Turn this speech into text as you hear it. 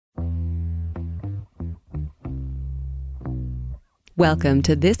Welcome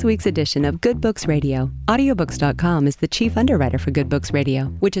to this week's edition of Good Books Radio. Audiobooks.com is the chief underwriter for Good Books Radio,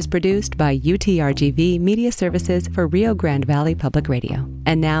 which is produced by UTRGV Media Services for Rio Grande Valley Public Radio.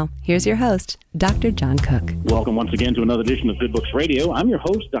 And now, here's your host, Dr. John Cook. Welcome once again to another edition of Good Books Radio. I'm your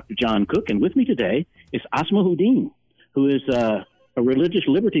host, Dr. John Cook, and with me today is Asma Uddin, who is a religious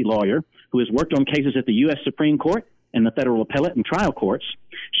liberty lawyer who has worked on cases at the U.S. Supreme Court and the federal appellate and trial courts.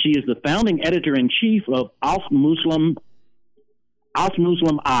 She is the founding editor-in-chief of AlsMuslimA.com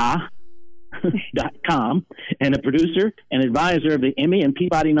and a producer and advisor of the Emmy and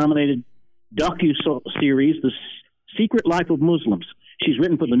Peabody-nominated docu-series, The Secret Life of Muslims. She's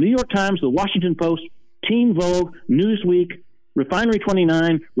written for the New York Times, the Washington Post, Teen Vogue, Newsweek, Refinery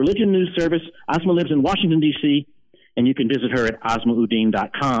 29, Religion News Service. Asma lives in Washington, D.C., and you can visit her at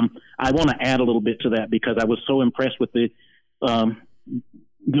AsmaUddin.com. I want to add a little bit to that because I was so impressed with the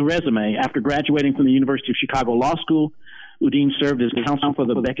resume. After graduating from the University of Chicago Law School, Uddin served as counsel for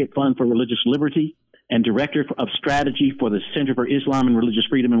the Beckett Fund for Religious Liberty and director of strategy for the Center for Islam and Religious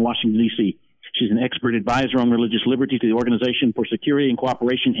Freedom in Washington, D.C. She's an expert advisor on religious liberty to the Organization for Security and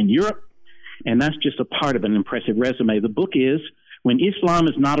Cooperation in Europe, and that's just a part of an impressive resume. The book is When Islam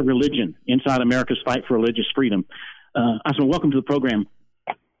is Not a Religion, Inside America's Fight for Religious Freedom. Asma, welcome to the program.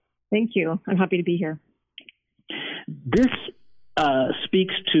 Thank you. I'm happy to be here. This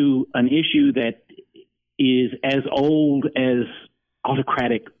speaks to an issue that is as old as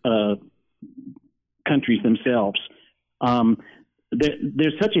autocratic countries themselves.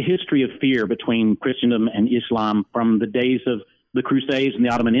 There's such a history of fear between Christendom and Islam from the days of the Crusades and the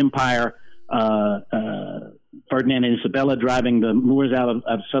Ottoman Empire, Ferdinand and Isabella driving the Moors out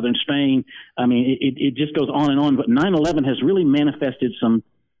of southern Spain. I mean, it just goes on and on. But 9/11 has really manifested some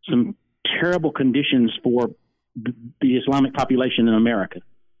terrible conditions for the Islamic population in America.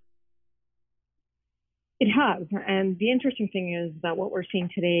 It has. And the interesting thing is that what we're seeing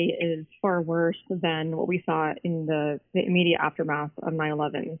today is far worse than what we saw in the immediate aftermath of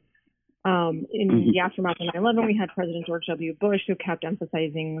 9/11. The aftermath of 9/11, we had President George W. Bush, who kept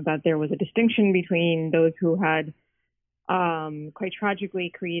emphasizing that there was a distinction between those who had quite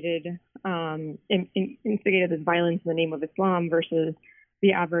tragically instigated this violence in the name of Islam versus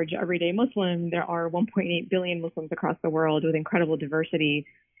the average everyday Muslim. There are 1.8 billion Muslims across the world with incredible diversity.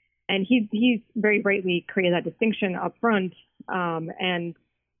 And he's very rightly created that distinction up front, and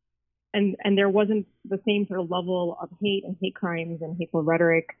there wasn't the same sort of level of hate and hate crimes and hateful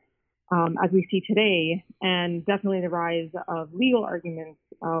rhetoric as we see today, and definitely the rise of legal arguments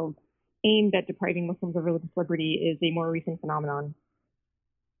aimed at depriving Muslims of religious liberty is a more recent phenomenon.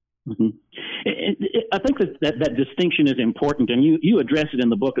 Mm-hmm. I think that distinction is important, and you address it in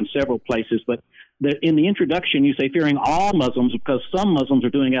the book in several places, but in the introduction you say fearing all Muslims because some Muslims are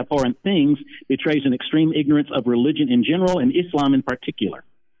doing abhorrent things betrays an extreme ignorance of religion in general and Islam in particular.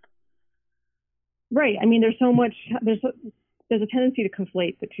 Right. I mean, there's so much, there's a tendency to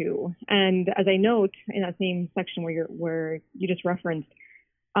conflate the two. And as I note in that same section where you just referenced,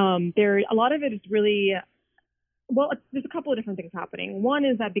 a lot of it is really, there's a couple of different things happening. One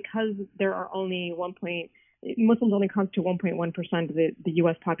is that because there are only Muslims only constitute 1.1% of the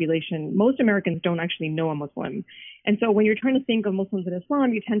U.S. population, most Americans don't actually know a Muslim. And so when you're trying to think of Muslims in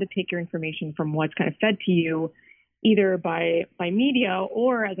Islam, you tend to take your information from what's kind of fed to you, either by media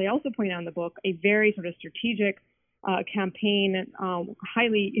or, as I also point out in the book, a very sort of strategic campaign,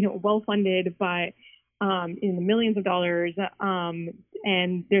 highly well-funded by in the millions of dollars. And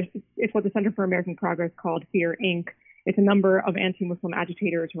it's what the Center for American Progress called Fear Inc. It's a number of anti-Muslim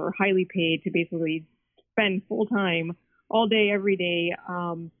agitators who are highly paid to basically spend full time, all day, every day,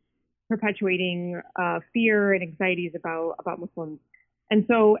 perpetuating fear and anxieties about Muslims. And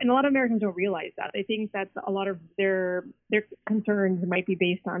a lot of Americans don't realize that. They think that a lot of their concerns might be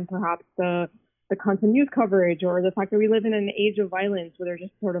based on perhaps the constant news coverage or the fact that we live in an age of violence where there's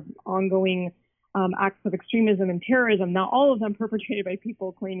just sort of ongoing acts of extremism and terrorism. Not all of them perpetrated by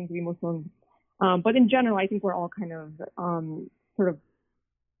people claiming to be Muslims. But in general, I think we're all kind of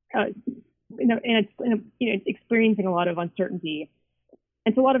experiencing a lot of uncertainty.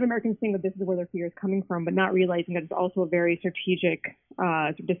 And so a lot of Americans think that this is where their fear is coming from, but not realizing that it's also a very strategic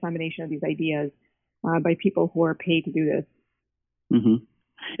dissemination of these ideas by people who are paid to do this. Mm-hmm.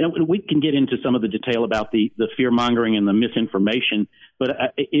 We can get into some of the detail about the fear-mongering and the misinformation,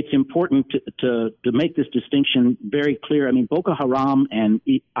 but it's important to make this distinction very clear. I mean, Boko Haram and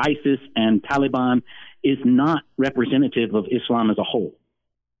ISIS and Taliban is not representative of Islam as a whole.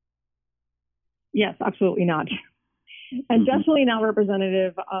 Yes, absolutely not. And definitely not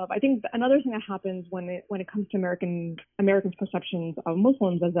representative of, I think another thing that happens when it comes to Americans' perceptions of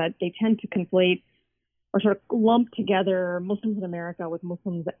Muslims is that they tend to conflate or sort of lump together Muslims in America with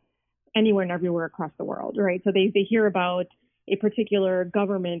Muslims anywhere and everywhere across the world, right? So they hear about a particular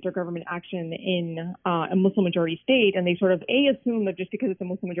government or government action in a Muslim majority state, and they sort of assume that just because it's a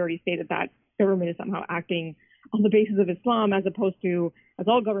Muslim majority state that government is somehow acting on the basis of Islam, as opposed to, as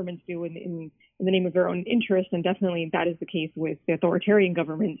all governments do, in the name of their own interest. And definitely that is the case with the authoritarian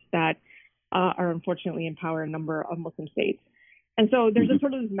governments that are unfortunately in power in a number of Muslim states. And so there's a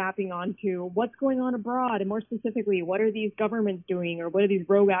sort of mapping onto what's going on abroad, and more specifically, what are these governments doing, or what are these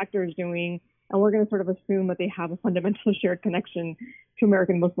rogue actors doing? And we're going to sort of assume that they have a fundamental shared connection to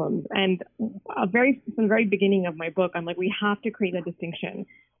American Muslims. And from the very beginning of my book, I'm like, we have to create a distinction.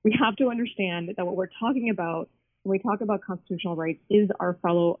 We have to understand that what we're talking about when we talk about constitutional rights is our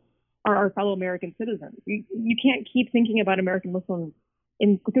fellow American citizens. You can't keep thinking about American Muslims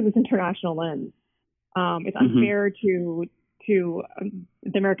through this international lens. It's unfair to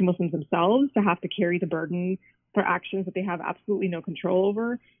the American Muslims themselves to have to carry the burden for actions that they have absolutely no control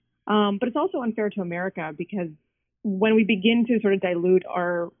over. But it's also unfair to America, because when we begin to sort of dilute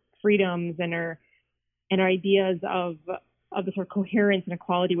our freedoms and our ideas of the sort of coherence and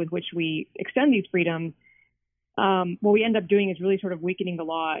equality with which we extend these freedoms, what we end up doing is really sort of weakening the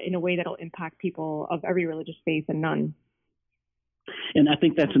law in a way that'll impact people of every religious faith and none. And I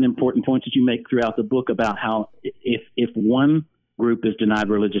think that's an important point that you make throughout the book about how if one group is denied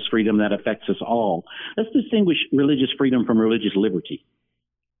religious freedom, that affects us all. Let's distinguish religious freedom from religious liberty.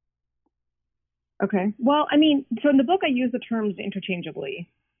 Okay. Well, I mean, so in the book, I use the terms interchangeably.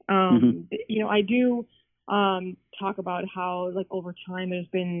 I do talk about how, like, over time, there's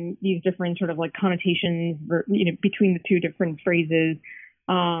been these different sort of like connotations, between the two different phrases.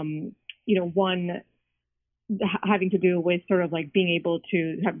 One having to do with sort of like being able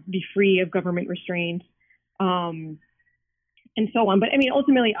to be free of government restraints, and so on. But I mean,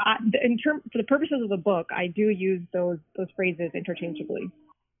 ultimately, for the purposes of the book, I do use those phrases interchangeably.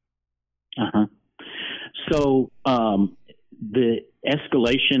 So the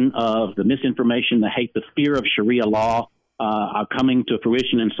escalation of the misinformation, the hate, the fear of Sharia law are coming to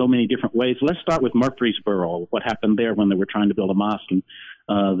fruition in so many different ways. Let's start with Murfreesboro, what happened there when they were trying to build a mosque, and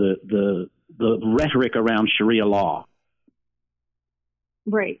the rhetoric around Sharia law.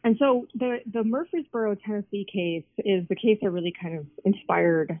 Right. And so the Murfreesboro, Tennessee case is the case that really kind of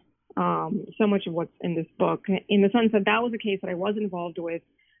inspired so much of what's in this book, in the sense that was a case that I was involved with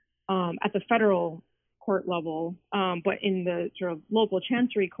at the federal court level, but in the sort of local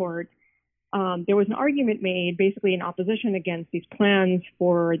chancery court, there was an argument made basically in opposition against these plans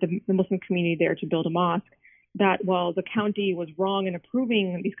for the Muslim community there to build a mosque, that while the county was wrong in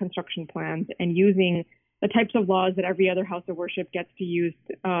approving these construction plans and using the types of laws that every other house of worship gets to use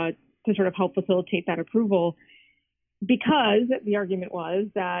to sort of help facilitate that approval, because the argument was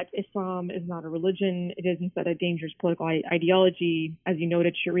that Islam is not a religion, it is instead a dangerous political ideology. As you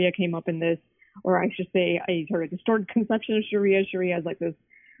noted, Sharia came up in this, or I should say a sort of distorted conception of Sharia. Sharia is like this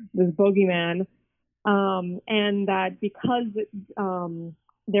bogeyman, and that because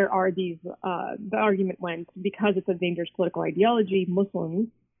there are these, the argument went, because it's a dangerous political ideology, Muslims,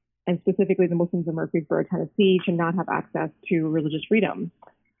 and specifically the Muslims of Murfreesboro, Tennessee, should not have access to religious freedom.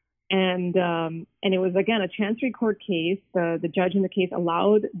 And it was, again, a chancery court case. The judge in the case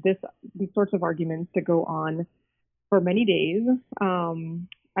allowed these sorts of arguments to go on for many days,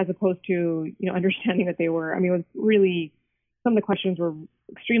 as opposed to, understanding that they were, it was really, some of the questions were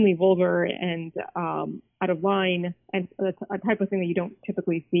extremely vulgar and out of line, and a type of thing that you don't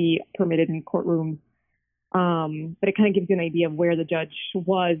typically see permitted in courtrooms. But it kind of gives you an idea of where the judge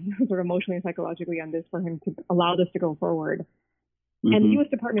was sort of emotionally and psychologically on this, for him to allow this to go forward. And the U.S.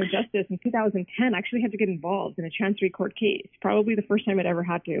 Department of Justice in 2010 actually had to get involved in a chancery court case, probably the first time it ever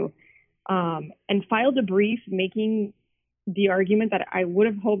had to, and filed a brief making the argument that I would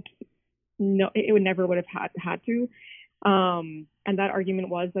have hoped never would have had to. And that argument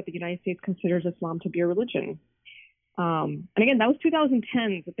was that the United States considers Islam to be a religion. And again, that was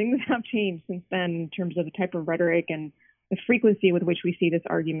 2010, so things have changed since then in terms of the type of rhetoric and the frequency with which we see this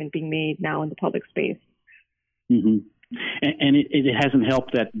argument being made now in the public space. And it hasn't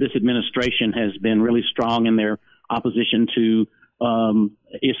helped that this administration has been really strong in their opposition to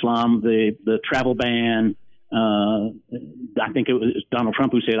Islam, the travel ban. I think it was Donald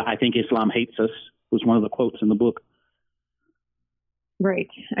Trump who said, "I think Islam hates us," was one of the quotes in the book. Right.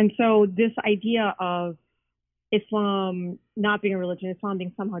 And so this idea of Islam not being a religion, Islam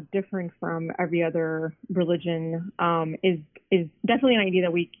being somehow different from every other religion, is definitely an idea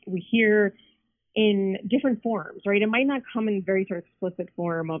that we hear in different forms, right? It might not come in very sort of explicit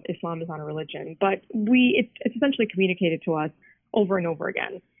form of Islam is not a religion, but it's essentially communicated to us over and over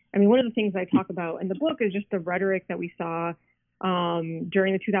again. I mean, one of the things I talk about in the book is just the rhetoric that we saw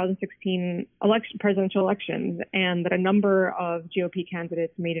during the 2016 presidential elections, and that a number of GOP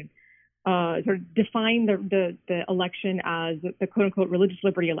candidates made it sort of define the election as the quote unquote religious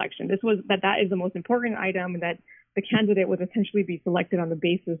liberty election. This was that is the most important item, and that the candidate would essentially be selected on the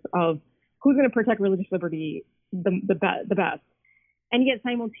basis of who's going to protect religious liberty the best. And yet,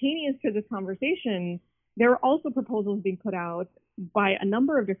 simultaneous to this conversation, there were also proposals being put out by a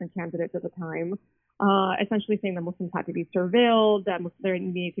number of different candidates at the time, essentially saying that Muslims had to be surveilled, that there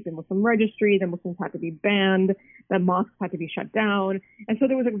needed to be a Muslim registry, that Muslims had to be banned, that mosques had to be shut down. And so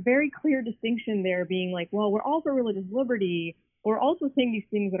there was a very clear distinction there, being like, well, we're all for religious liberty, but we're also saying these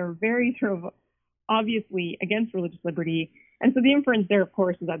things that are very sort of obviously against religious liberty. And so the inference there, of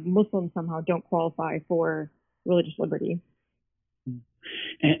course, is that Muslims somehow don't qualify for religious liberty.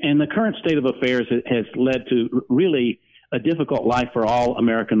 And the current state of affairs has led to really a difficult life for all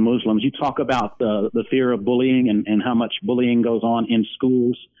American Muslims. You talk about the fear of bullying and how much bullying goes on in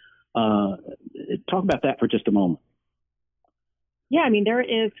schools. Talk about that for just a moment. Yeah, I mean, there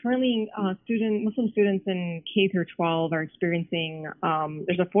is currently Muslim students in K through 12 are experiencing,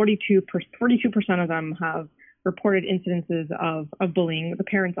 there's a 42% of them have reported incidences of bullying, the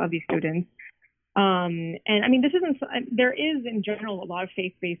parents of these students. And I mean, there is in general a lot of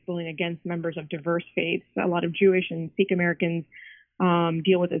faith-based bullying against members of diverse faiths. A lot of Jewish and Sikh Americans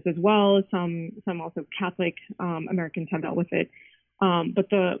deal with this as well. Some also Catholic Americans have dealt with it. But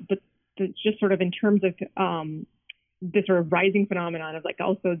just sort of in terms of this sort of rising phenomenon of like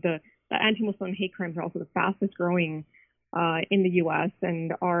also the anti-Muslim hate crimes are also the fastest growing in the U.S.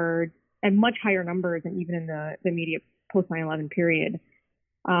 and are at much higher numbers than even in the immediate post 9/11 period.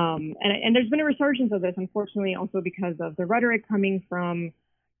 And there's been a resurgence of this, unfortunately, also because of the rhetoric coming from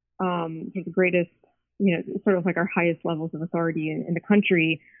sort of the greatest, sort of like our highest levels of authority in the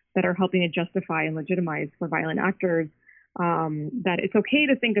country that are helping to justify and legitimize for violent actors that it's okay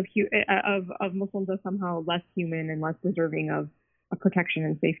to think of Muslims as somehow less human and less deserving of protection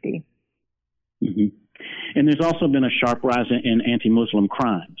and safety. Mm-hmm. And there's also been a sharp rise in anti-Muslim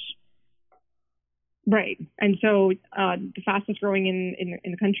crimes. Right. And so the fastest growing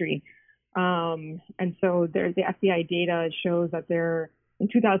in the country. And so the FBI data shows that in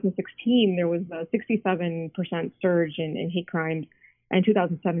 2016, there was a 67% surge in hate crimes. And in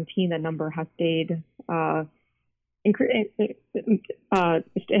 2017, that number has stayed, it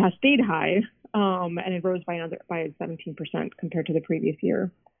has stayed high, and it rose by 17% compared to the previous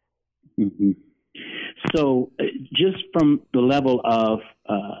year. Mm-hmm. So just from the level of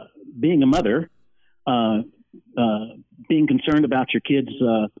being a mother, being concerned about your kids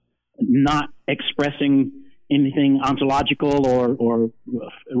not expressing anything ontological or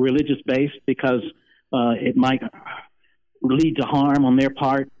religious based because it might lead to harm on their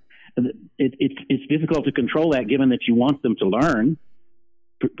part. It's difficult to control that, given that you want them to learn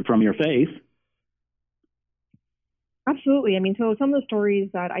from your faith. Absolutely. I mean, so some of the stories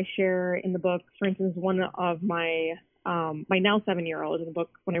that I share in the book, for instance, one of my now 7-year-old in the book,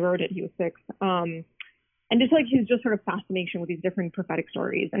 when I wrote it, he was 6. And just like his just sort of fascination with these different prophetic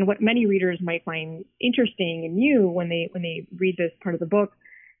stories, and what many readers might find interesting and new when they read this part of the book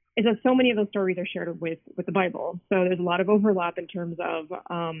is that so many of those stories are shared with the Bible. So there's a lot of overlap in terms of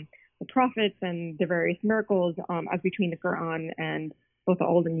the prophets and the various miracles as between the Quran and both the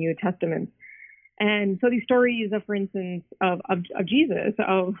Old and New Testaments. And so these stories of, for instance, of Jesus,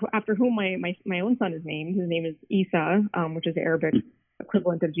 after whom my own son is named. His name is Isa, which is the Arabic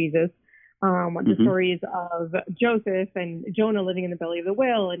equivalent of Jesus. The stories of Joseph and Jonah living in the belly of the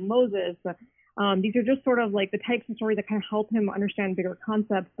whale and Moses. These are just sort of like the types of stories that kind of help him understand bigger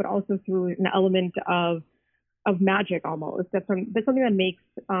concepts, but also through an element of magic almost. That's something that makes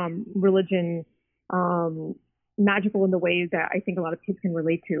religion magical in the ways that I think a lot of kids can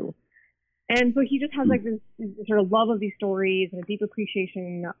relate to. And so he just has like this sort of love of these stories and a deep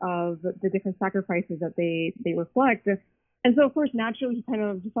appreciation of the different sacrifices that they reflect. And so, of course, naturally, he kind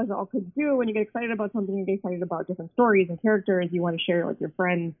of, just like all kids do, when you get excited about something, you get excited about different stories and characters, you want to share it with your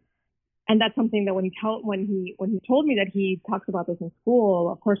friends. And that's something that when he told me that he talks about this in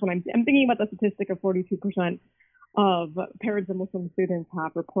school, of course, when I'm thinking about the statistic of 42% of parents of Muslim students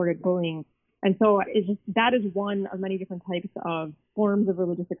have reported bullying. And so that is one of many different types of forms of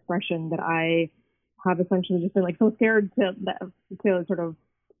religious expression that I have essentially just been like so scared to sort of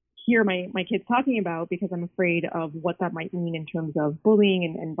hear my kids talking about, because I'm afraid of what that might mean in terms of bullying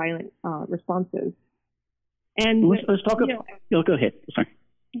and violent responses. And let's talk about. Go ahead. Sorry.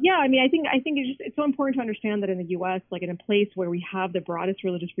 Yeah, I mean, I think it's so important to understand that in the U.S., like in a place where we have the broadest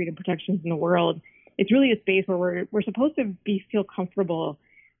religious freedom protections in the world, it's really a space where we're supposed to feel comfortable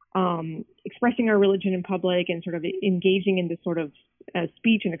expressing our religion in public and sort of engaging in this sort of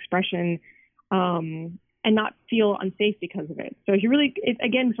speech and expression, and not feel unsafe because of it. So it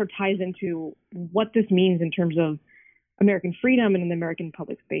again sort of ties into what this means in terms of American freedom and in the American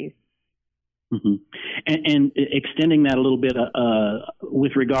public space. Mm-hmm. And extending that a little bit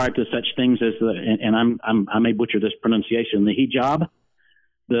with regard to such things as I may butcher this pronunciation, the hijab,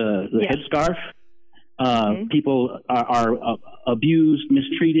 the headscarf. People are abused,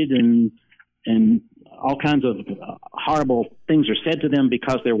 mistreated, and all kinds of horrible things are said to them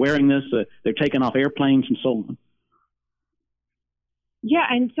because they're wearing this. They're taken off airplanes and so on. Yeah,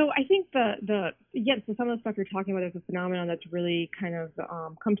 and so I think so some of the stuff you're talking about is a phenomenon that's really kind of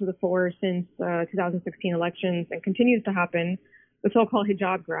come to the fore since 2016 elections and continues to happen, the so-called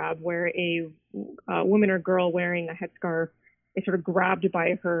hijab grab, where a woman or girl wearing a headscarf is sort of grabbed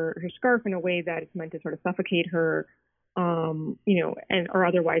by her scarf in a way that it's meant to sort of suffocate her, or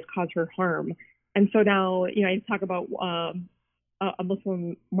otherwise cause her harm. And so now, I talk about a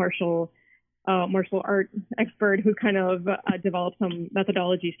Muslim martial art expert who kind of developed some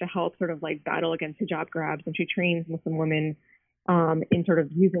methodologies to help sort of like battle against hijab grabs, and she trains Muslim women in sort of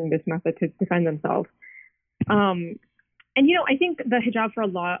using this method to defend themselves. And I think the hijab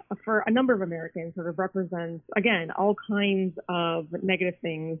for a number of Americans sort of represents, again, all kinds of negative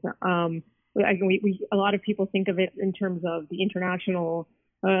things. A lot of people think of it in terms of the international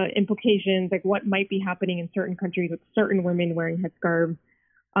implications, like what might be happening in certain countries with certain women wearing headscarves.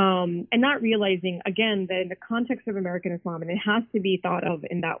 And not realizing, again, that in the context of American Islam, and it has to be thought of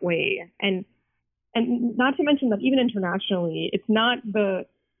in that way. And not to mention that even internationally, it's not the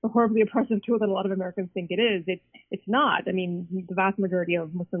horribly oppressive tool that a lot of Americans think it is. It's not. I mean, the vast majority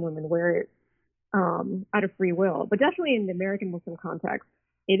of Muslim women wear it out of free will. But definitely in the American Muslim context,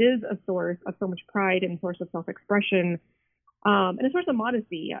 it is a source of so much pride and a source of self-expression. And a source of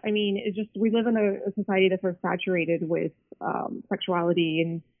modesty. I mean, it's just, we live in a society that's sort of saturated with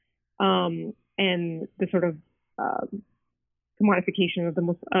sexuality and the sort of commodification of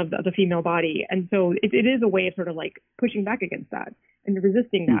the female body. And so it is a way of sort of like pushing back against that and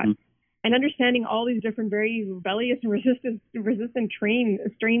resisting that. Mm-hmm. And understanding all these different very rebellious and resistant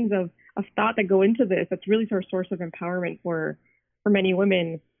strains of thought that go into this. That's really sort of source of empowerment for many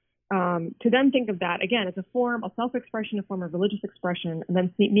women. To then think of that, again, as a form of self-expression, a form of religious expression, and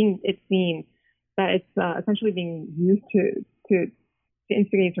then it's seen that it's essentially being used to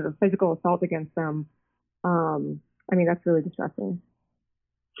instigate sort of physical assault against them. I mean, that's really distressing.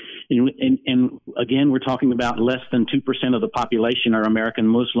 And again, we're talking about less than 2% of the population are American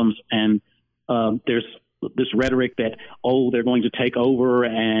Muslims, and there's this rhetoric that, they're going to take over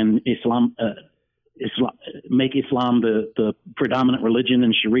and make Islam the predominant religion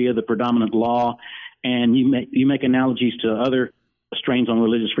and Sharia the predominant law. And you make analogies to other strains on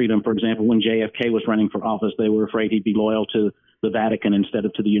religious freedom. For example, when JFK was running for office, they were afraid he'd be loyal to the Vatican instead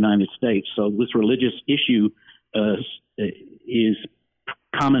of to the United States. So this religious issue is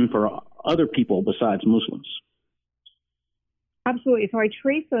common for other people besides Muslims. Absolutely. So I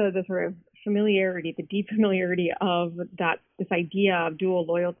trace the sort of familiarity, the deep familiarity of this idea of dual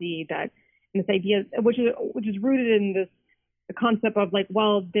loyalty, and this idea, which is rooted in the concept of like,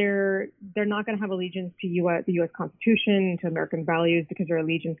 well, they're not going to have allegiance to the U.S. Constitution, to American values, because their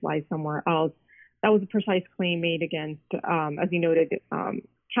allegiance lies somewhere else. That was a precise claim made against, as you noted,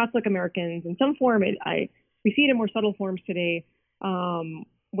 Catholic Americans in some form. We see it in more subtle forms today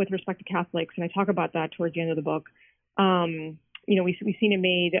with respect to Catholics, and I talk about that towards the end of the book. We've seen it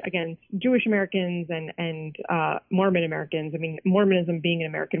made against Jewish Americans and Mormon Americans. I mean, Mormonism being an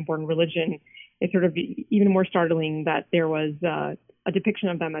American-born religion, it's sort of even more startling that there was a depiction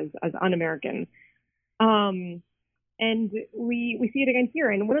of them as un-American. And we see it again here.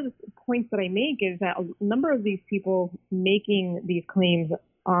 And one of the points that I make is that a number of these people making these claims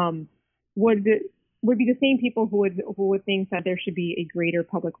would be the same people who would think that there should be a greater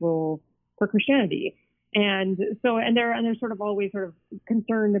public role for Christianity. And so, and they're sort of always sort of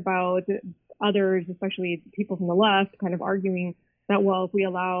concerned about others, especially people from the left, kind of arguing that, well, if we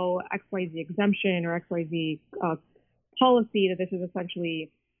allow XYZ exemption or XYZ policy, that this is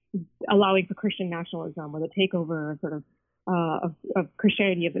essentially allowing for Christian nationalism or the takeover sort of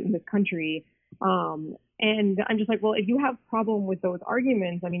Christianity in this country. And I'm just like, well, if you have a problem with those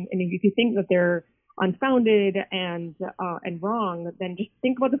arguments, I mean, and if you think that they're unfounded and wrong, then just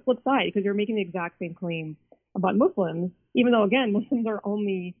think about the flip side, because you're making the exact same claim about Muslims, even though, again, Muslims are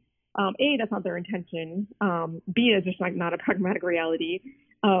only, A, that's not their intention, B, it's just not a pragmatic reality.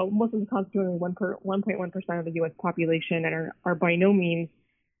 Muslims constitute only 1.1% of the U.S. population and are by no means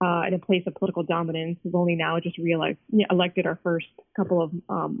in a place of political dominance. We've only now just elected our first couple of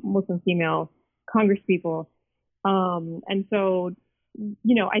Muslim female congresspeople. And so,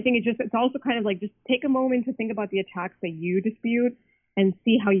 I think it's also kind of like just take a moment to think about the attacks that you dispute and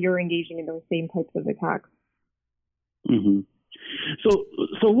see how you're engaging in those same types of attacks. Mm-hmm. So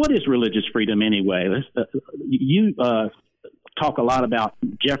what is religious freedom anyway? You talk a lot about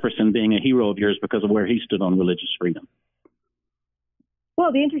Jefferson being a hero of yours because of where he stood on religious freedom.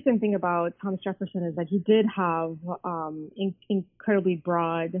 Well, the interesting thing about Thomas Jefferson is that he did have incredibly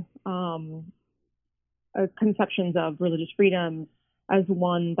broad conceptions of religious freedom as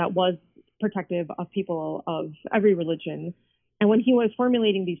one that was protective of people of every religion. And when he was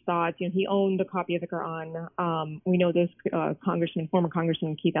formulating these thoughts, he owned a copy of the Quran. We know this former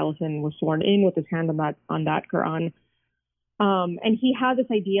Congressman Keith Ellison was sworn in with his hand on that Quran. And he had this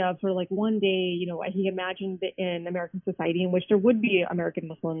idea of sort of like one day, he imagined an American society in which there would be American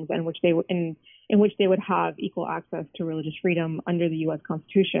Muslims and in which they would have equal access to religious freedom under the U.S.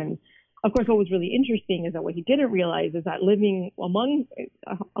 Constitution. Of course, what was really interesting is that what he didn't realize is that living among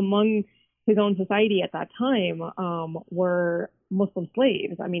his own society at that time were Muslim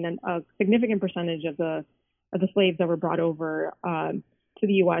slaves. I mean, a significant percentage of the slaves that were brought over to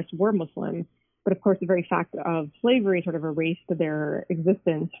the U.S. were Muslim. But of course, the very fact of slavery sort of erased their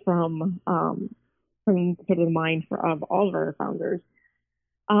existence from sort of the mind of all of our founders.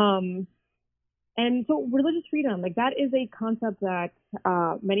 And so religious freedom, like that is a concept that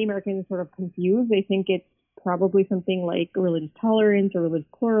many Americans sort of confuse. They think it's probably something like religious tolerance or religious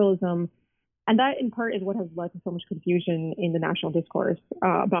pluralism. And that in part is what has led to so much confusion in the national discourse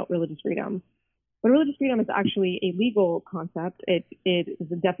about religious freedom. But religious freedom is actually a legal concept. It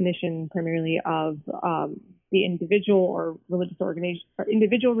is a definition primarily of the individual or religious organization, or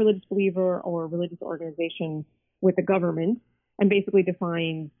individual religious believer or religious organization with the government, and basically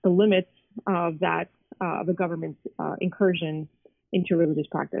defines the limits of that of the government's incursion into religious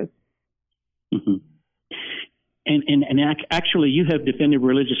practice. Mm-hmm. And actually, you have defended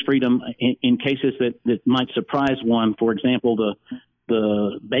religious freedom in cases that might surprise one. For example,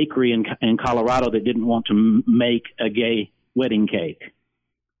 the bakery in Colorado that didn't want to make a gay wedding cake.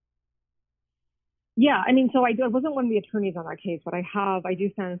 Yeah, I mean, so I wasn't one of the attorneys on that case, but I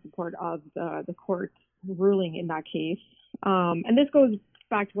do stand in support of the court ruling in that case. And this goes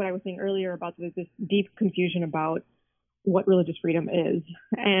back to what I was saying earlier about this deep confusion about what religious freedom is,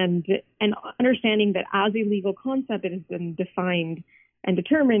 and understanding that as a legal concept, it has been defined and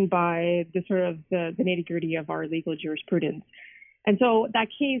determined by the sort of the nitty-gritty of our legal jurisprudence. And so that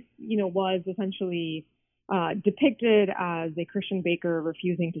case, was essentially depicted as a Christian baker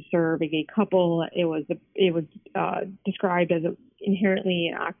refusing to serve a gay couple. It was described as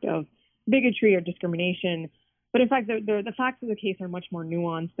inherently an act of bigotry or discrimination. But in fact, the facts of the case are much more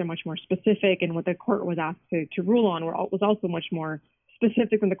nuanced. They're much more specific. And what the court was asked to rule on was also much more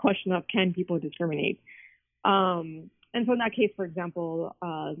specific than the question of can people discriminate. And so in that case, for example,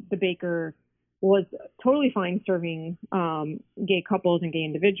 the baker was totally fine serving gay couples and gay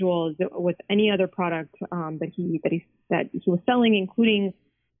individuals with any other product that he was selling, including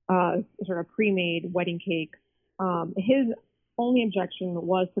sort of pre-made wedding cake. His only objection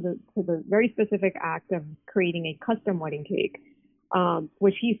was to the very specific act of creating a custom wedding cake,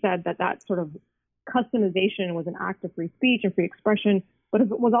 which he said that sort of customization was an act of free speech and free expression, but it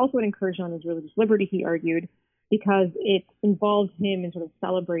was also an incursion on his religious liberty, he argued, because it involved him in sort of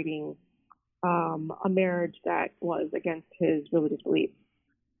celebrating a marriage that was against his religious beliefs.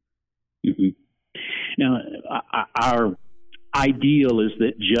 Mm-hmm. Now, our ideal is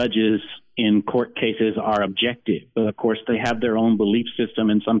that judges in court cases are objective, but of course they have their own belief system,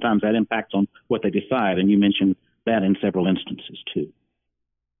 and sometimes that impacts on what they decide. And you mentioned that in several instances too.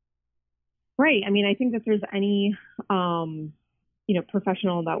 Right. I mean, I think that there's any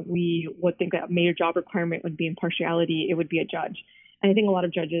professional that we would think that a major job requirement would be impartiality, it would be a judge. And I think a lot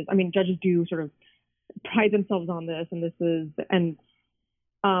of judges do sort of pride themselves on this,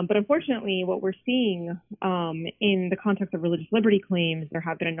 but unfortunately, what we're seeing in the context of religious liberty claims, there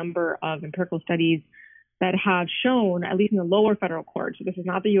have been a number of empirical studies that have shown, at least in the lower federal court, so this is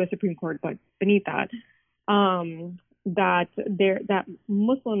not the U.S. Supreme Court, but beneath that, that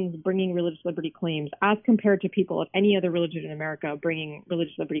Muslims bringing religious liberty claims, as compared to people of any other religion in America bringing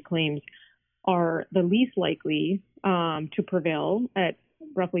religious liberty claims, are the least likely to prevail at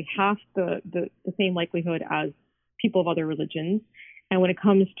roughly half the same likelihood as people of other religions. And when it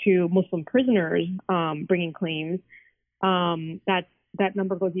comes to Muslim prisoners bringing claims, that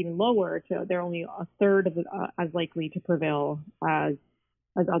number goes even lower. So they're only a third of as likely to prevail as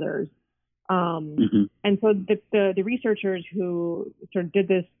others. And so the researchers who sort of did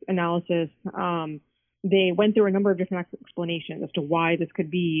this analysis, they went through a number of different explanations as to why this could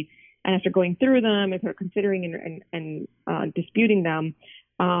be. And after going through them and sort of considering and disputing them,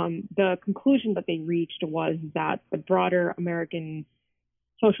 the conclusion that they reached was that the broader American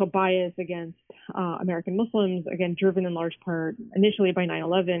social bias against American Muslims, again, driven in large part initially by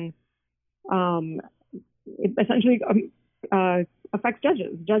 9/11, it essentially affects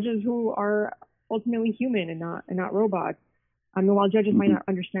judges who are ultimately human and not robots. And while judges might not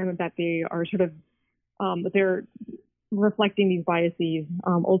understand that they are sort of that they're reflecting these biases,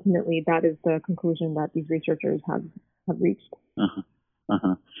 ultimately that is the conclusion that these researchers have reached.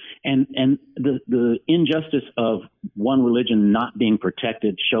 And the injustice of one religion not being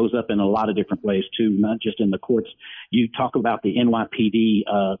protected shows up in a lot of different ways too, not just in the courts. You talk about the NYPD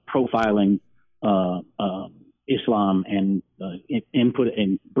profiling Islam and input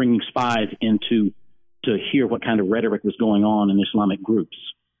and bringing spies into to hear what kind of rhetoric was going on in Islamic groups.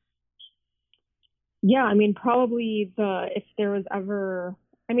 Yeah, I mean, probably if there was ever,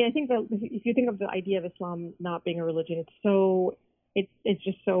 I mean, I think that if you think of the idea of Islam not being a religion, it's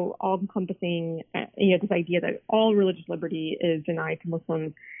just so all-encompassing. This idea that all religious liberty is denied to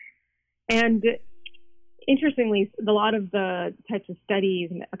Muslims. And interestingly, a lot of the types of studies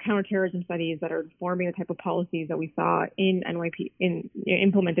and counterterrorism studies that are forming the type of policies that we saw in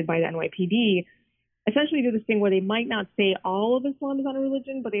implemented by the NYPD essentially do this thing where they might not say all of Islam is not a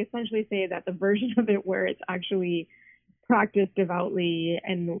religion, but they essentially say that the version of it where it's actually practiced devoutly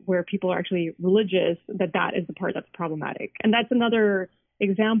and where people are actually religious, that is the part that's problematic. And that's another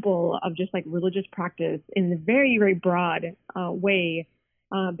example of just like religious practice in a very, very broad way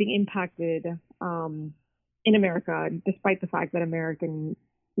being impacted in America, despite the fact that American,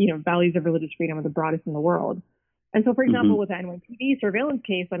 values of religious freedom are the broadest in the world. And so, for example, with the NYPD surveillance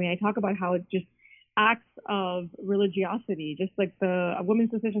case, I mean, I talk about how it just acts of religiosity, just like a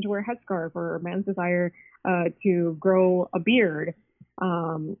woman's decision to wear a headscarf or a man's desire to grow a beard,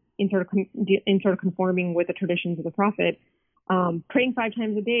 in sort of conforming with the traditions of the Prophet, praying 5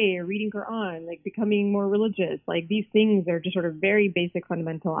 times a day, or reading Quran, like becoming more religious. Like these things are just sort of very basic,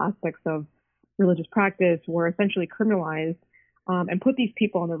 fundamental aspects of religious practice were essentially criminalized and put these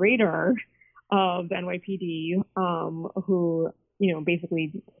people on the radar of the NYPD, who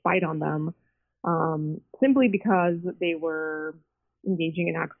basically spied on them. Simply because they were engaging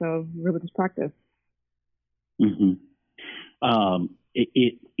in acts of religious practice.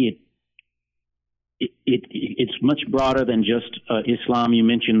 It's much broader than just Islam. You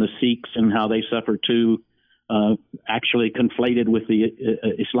mentioned the Sikhs and how they suffer too, actually conflated with the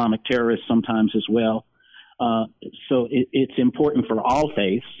Islamic terrorists sometimes as well. So it's important for all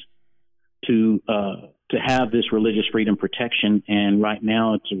faiths to have this religious freedom protection. And right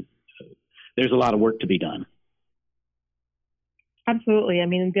now there's a lot of work to be done. Absolutely. I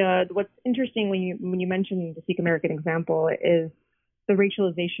mean, what's interesting when you mention the Sikh American example is the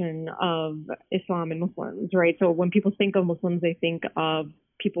racialization of Islam and Muslims, right? So when people think of Muslims, they think of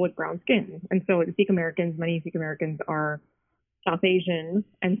people with brown skin. And so the many Sikh Americans are South Asian.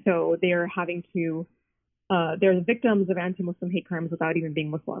 And so they're having to, they're the victims of anti-Muslim hate crimes without even being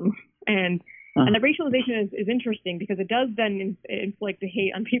Muslim. And the racialization is interesting because it does then inflict a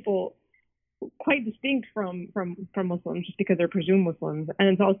hate on people quite distinct from Muslims just because they're presumed Muslims. And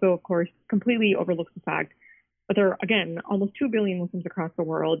it's also, of course, completely overlooks the fact that there are, again, almost 2 billion Muslims across the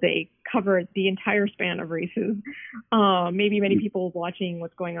world. They cover the entire span of races. Maybe many people watching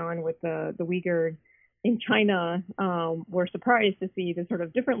what's going on with the Uyghurs in China were surprised to see this sort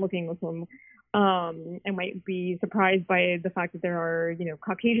of different looking Muslim and might be surprised by the fact that there are,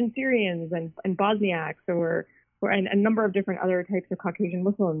 Caucasian Syrians and Bosniaks and a number of different other types of Caucasian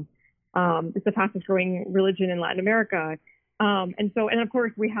Muslims. It's the fastest growing religion in Latin America. And of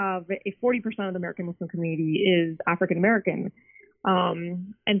course, we have 40% of the American Muslim community is African American.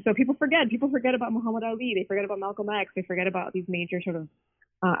 And so people forget about Muhammad Ali, they forget about Malcolm X, they forget about these major sort of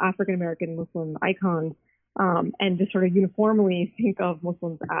African American Muslim icons, and just sort of uniformly think of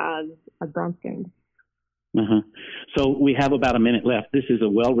Muslims as brown skinned. So we have about a minute left. This is a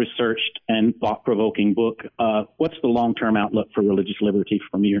well-researched and thought-provoking book. What's the long-term outlook for religious liberty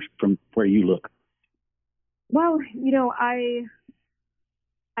from where you look? Well, I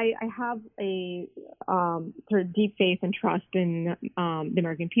have a sort of deep faith and trust in the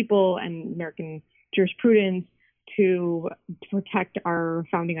American people and American jurisprudence to protect our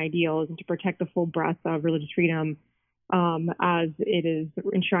founding ideals and to protect the full breadth of religious freedom as it is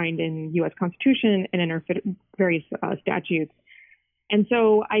enshrined in U.S. Constitution and in our various statutes. And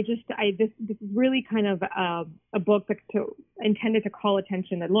so this is really kind of a book intended to call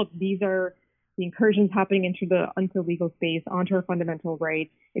attention that, look, these are the incursions happening into the legal space, onto our fundamental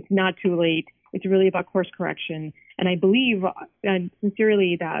rights. It's not too late. It's really about course correction. And I believe, and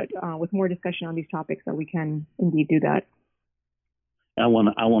sincerely, that with more discussion on these topics, that we can indeed do that. I want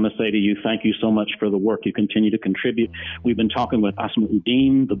to say to you, thank you so much for the work you continue to contribute. We've been talking with Asma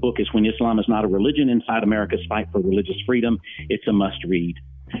Uddin. The book is When Islam is Not a Religion, Inside America's Fight for Religious Freedom. It's a must read.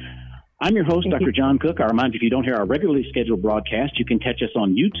 I'm your host, Dr. John Cook. I remind you, if you don't hear our regularly scheduled broadcast, you can catch us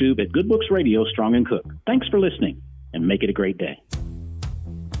on YouTube at Good Books Radio, Strong and Cook. Thanks for listening, and make it a great day.